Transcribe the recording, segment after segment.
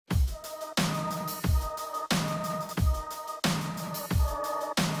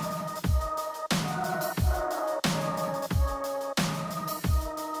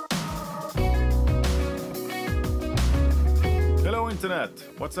Internet,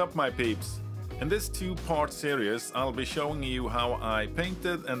 what's up my peeps? In this two-part series I'll be showing you how I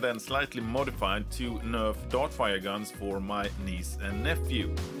painted and then slightly modified two Nerf Dartfire guns for my niece and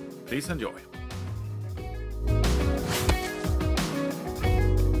nephew. Please enjoy.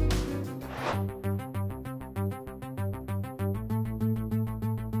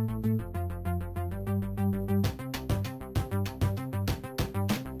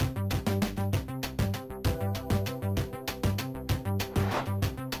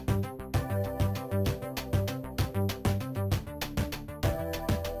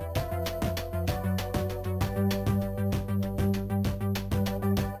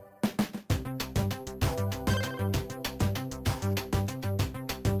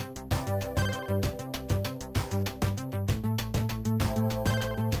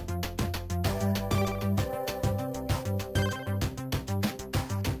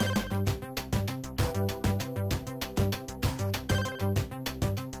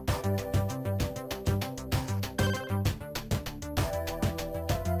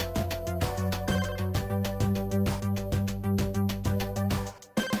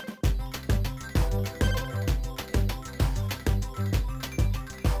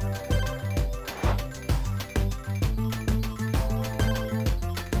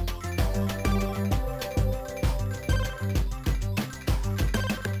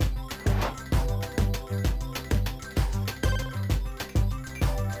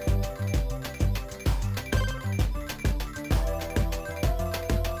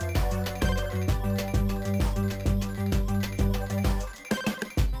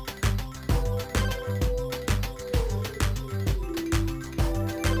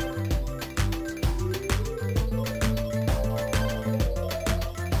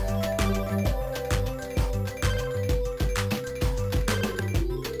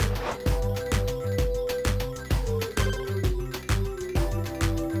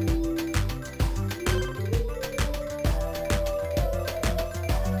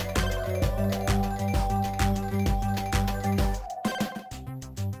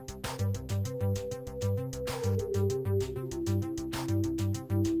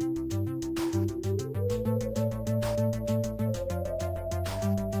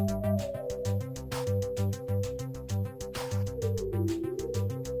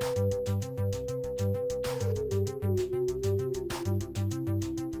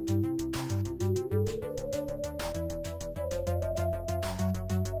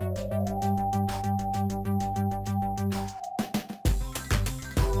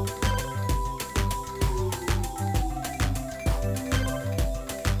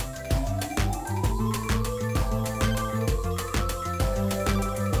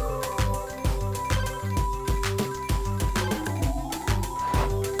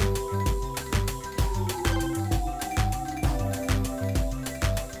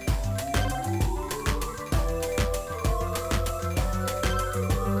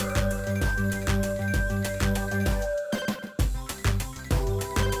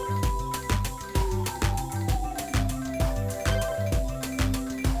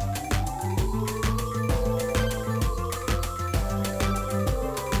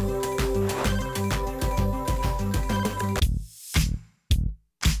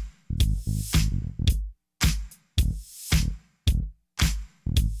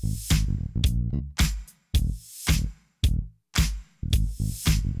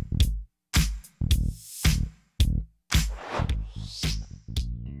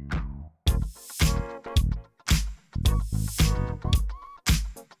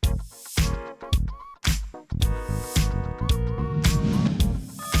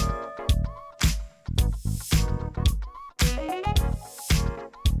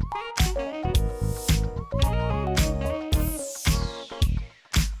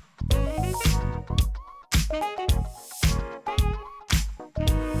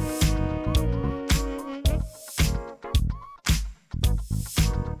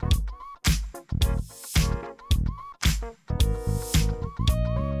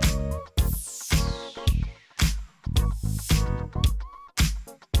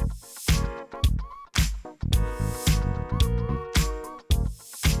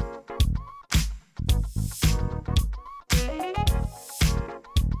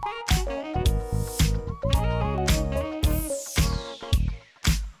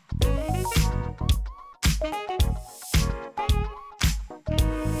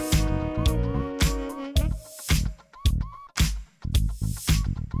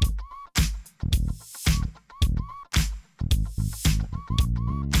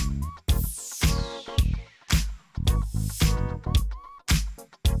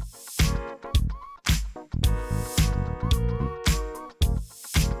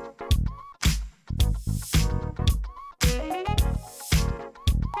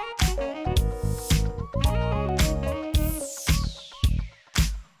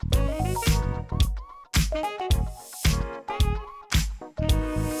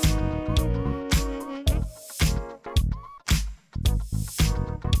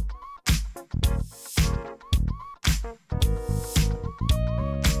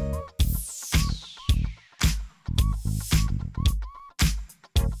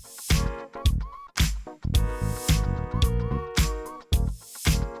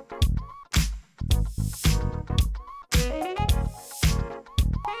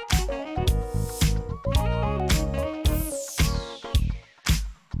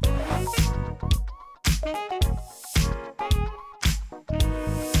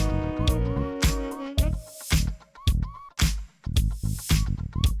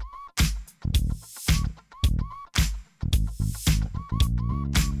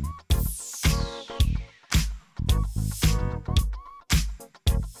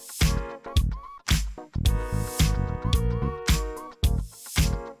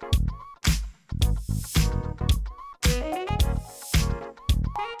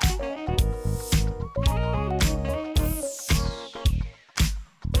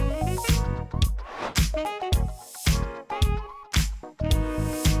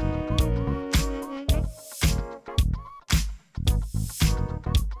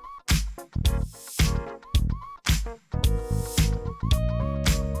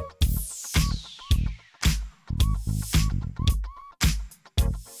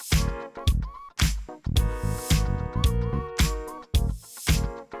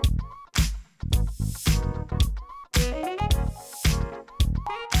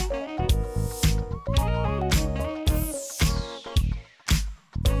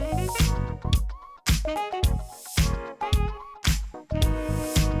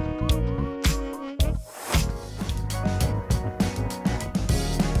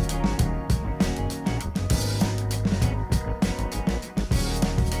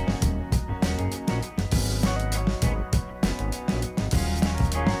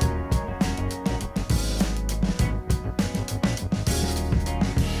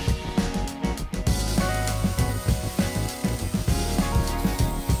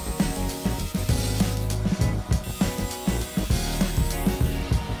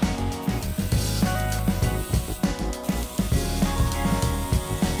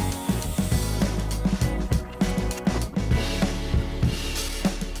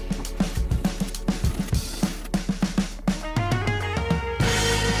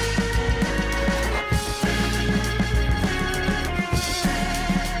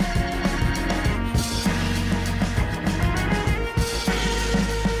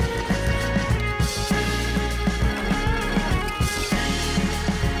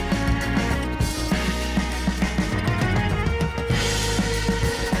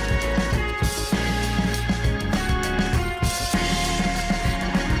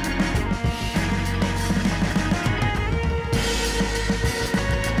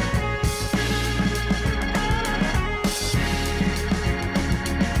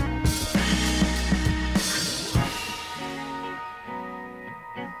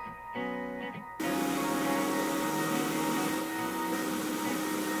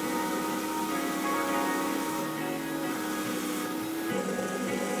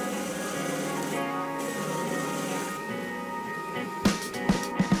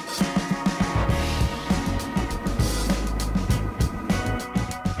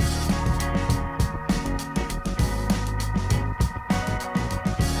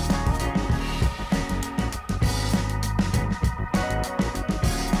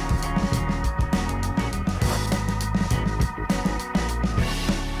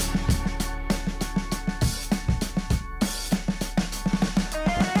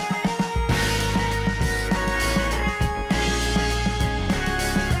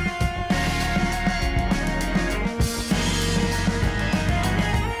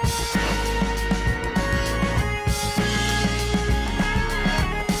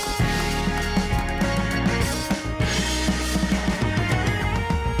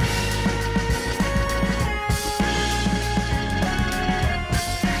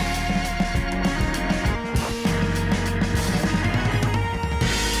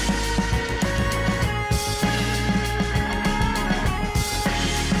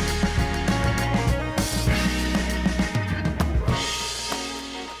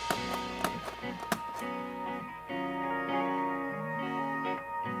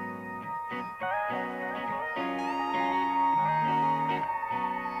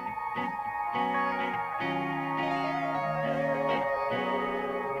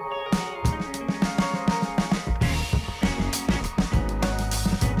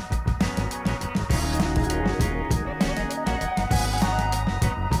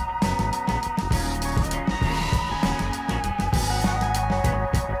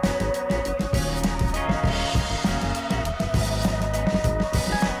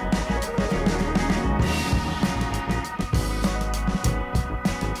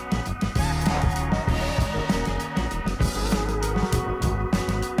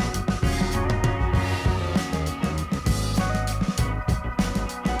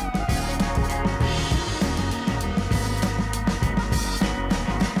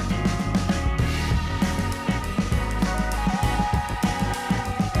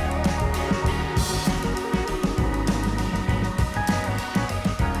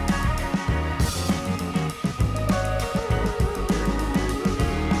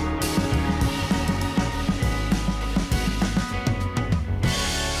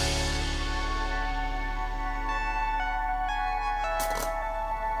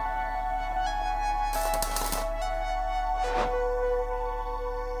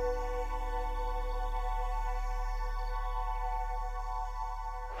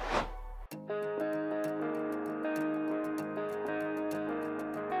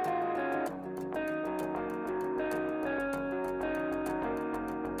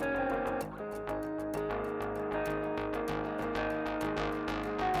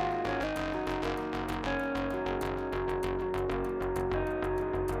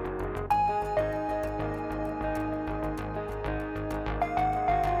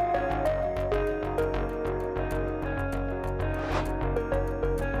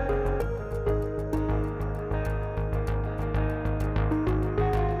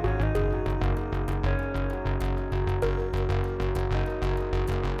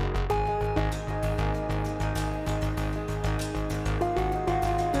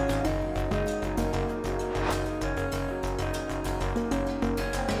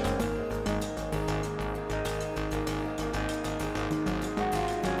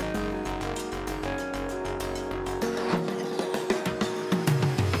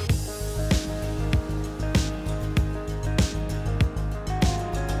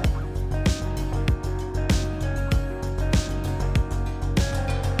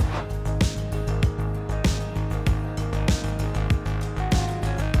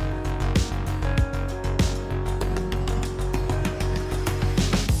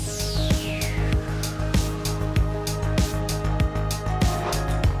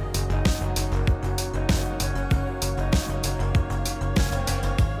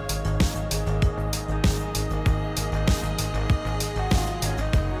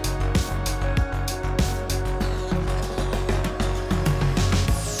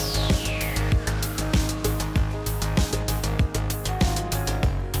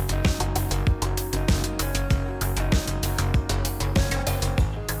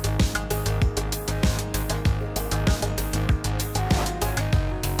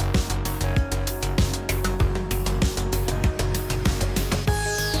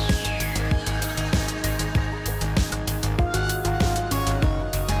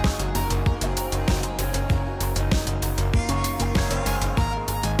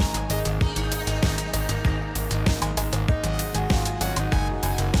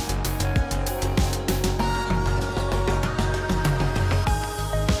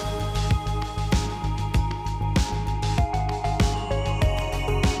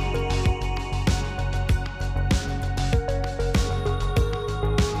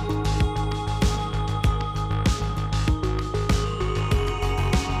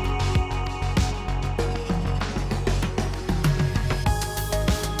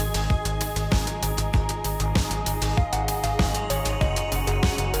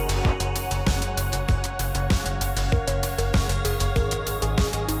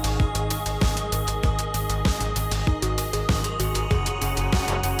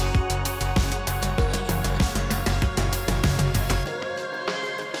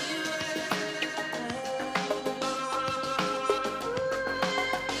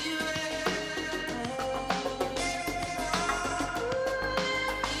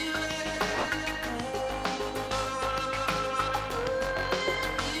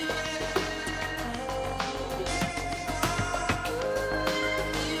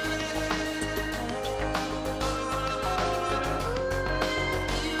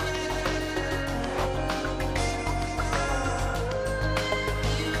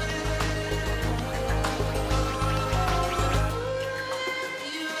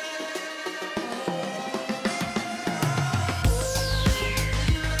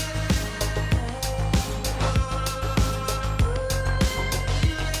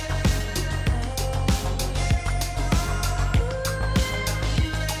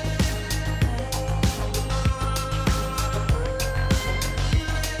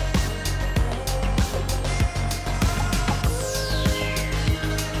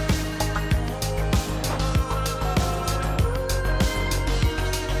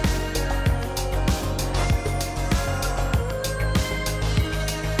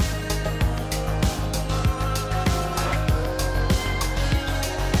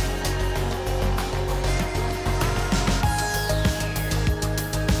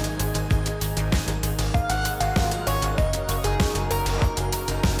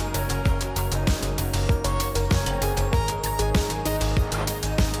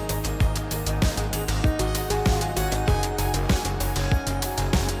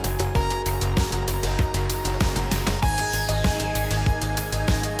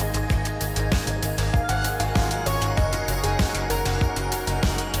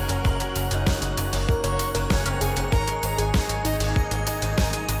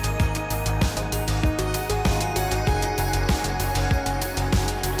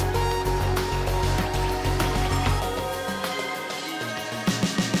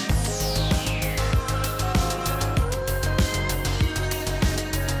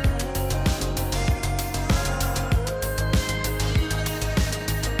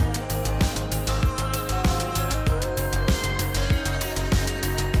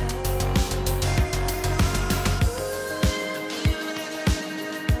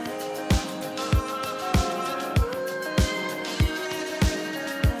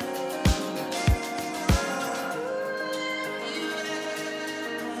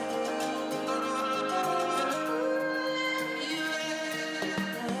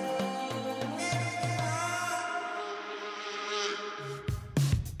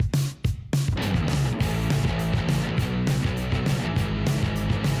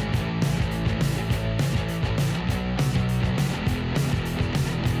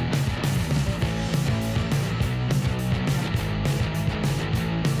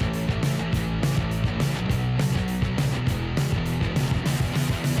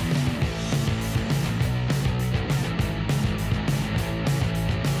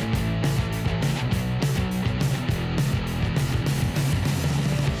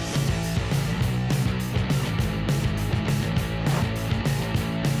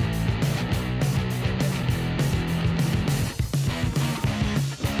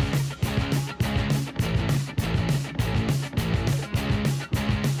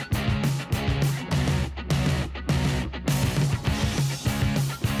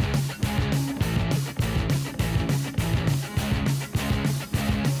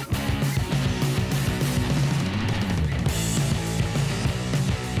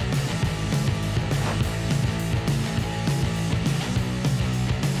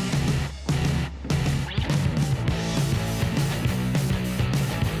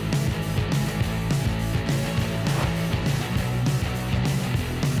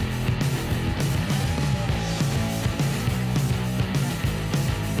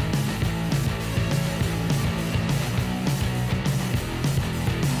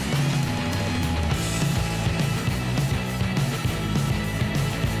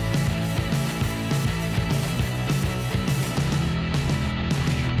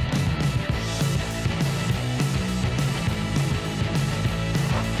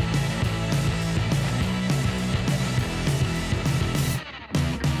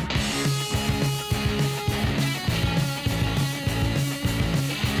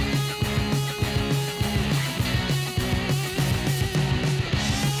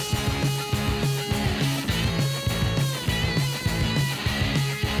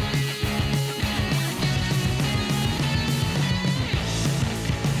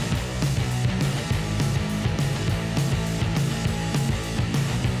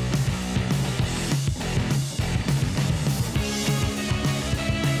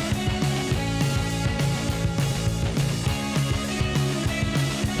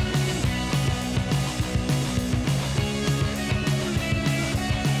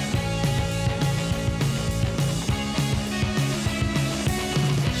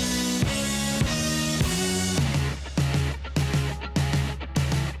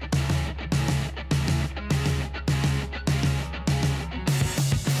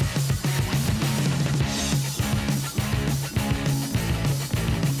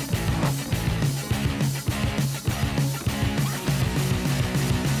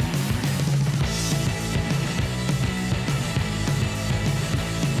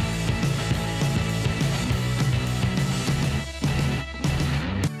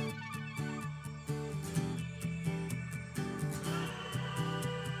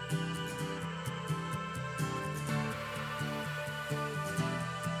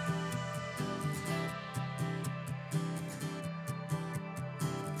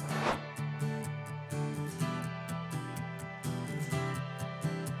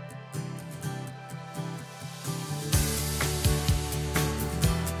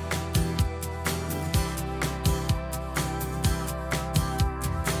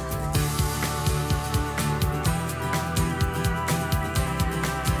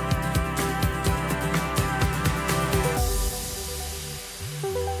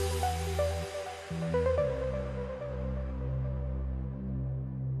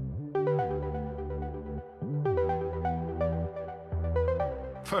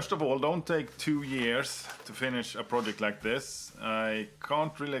 First of all, don't take 2 years to finish a project like this. I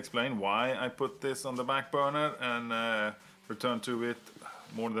can't really explain why I put this on the back burner and return to it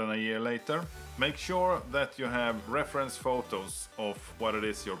more than a year later. Make sure that you have reference photos of what it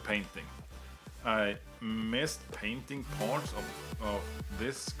is you're painting. I missed painting parts of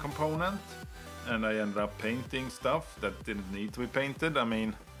this component, and I ended up painting stuff that didn't need to be painted. I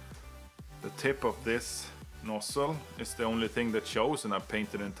mean, the tip of this nozzle is the only thing that shows, and I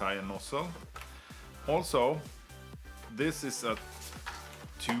painted the entire nozzle. Also, this is a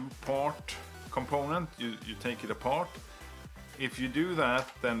 2-part component. You take it apart. If you do that,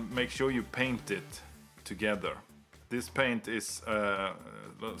 then make sure you paint it together. This paint is a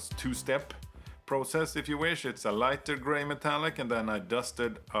 2-step process, if you wish. It's a lighter gray metallic, and then I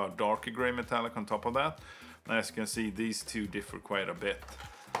dusted a darker gray metallic on top of that. As you can see, these two differ quite a bit.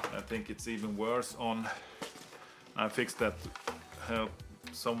 I think it's even worse on... I fixed that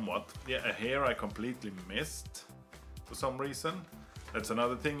somewhat. Yeah, here I completely missed for some reason. That's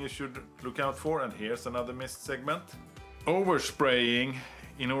another thing you should look out for, and here's another missed segment. Overspraying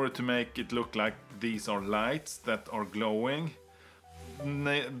in order to make it look like these are lights that are glowing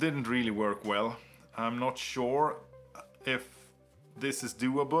didn't really work well. I'm not sure if this is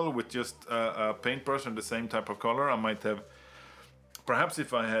doable with just a paintbrush and the same type of color. I might have, perhaps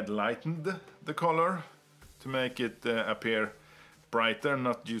if I had lightened the color to make it appear brighter,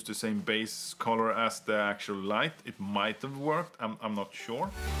 not use the same base color as the actual light, it might have worked. I'm not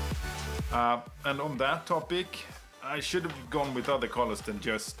sure. And on that topic, I should have gone with other colors than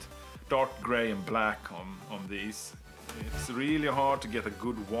just dark gray and black on these. It's really hard to get a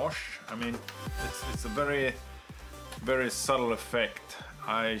good wash. I mean, it's a very, very subtle effect.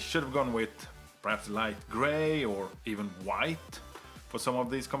 I should have gone with perhaps light gray or even white for some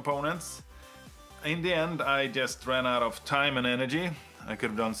of these components. In the end, I just ran out of time and energy. I could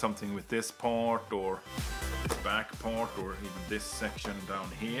have done something with this part or this back part or even this section down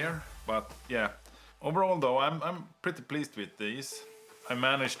here. But yeah, overall though, I'm pretty pleased with these. I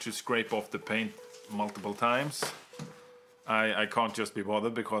managed to scrape off the paint multiple times. I can't just be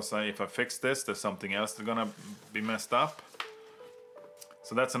bothered because if I fix this, there's something else that's gonna be messed up.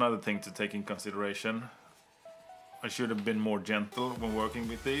 So that's another thing to take in consideration. I should have been more gentle when working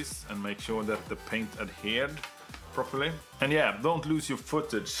with these and make sure that the paint adhered properly. And yeah, don't lose your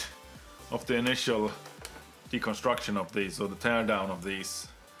footage of the initial deconstruction of these or the tear down of these.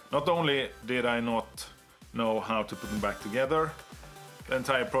 Not only did I not know how to put them back together, the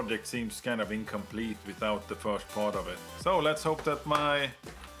entire project seems kind of incomplete without the first part of it. So let's hope that my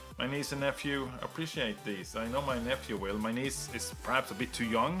niece and nephew appreciate these. I know my nephew will. My niece is perhaps a bit too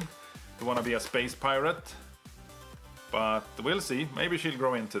young to want to be a space pirate. But we'll see, maybe she'll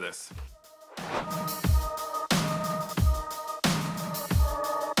grow into this.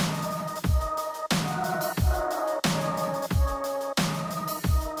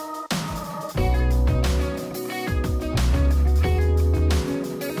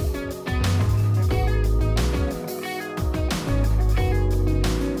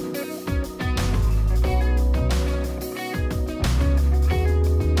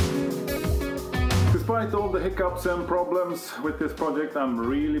 Despite all the hiccups and problems with this project, I'm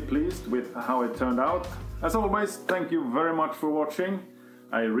really pleased with how it turned out. As always, thank you very much for watching.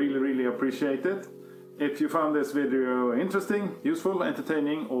 I really appreciate it. If you found this video interesting, useful,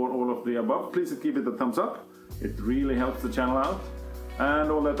 entertaining, or all of the above, please give it a thumbs up. It really helps the channel out.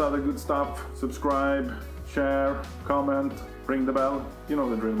 And all that other good stuff. Subscribe, share, comment, ring the bell. You know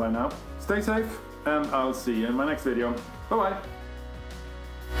the drill by now. Stay safe, and I'll see you in my next video. Bye bye!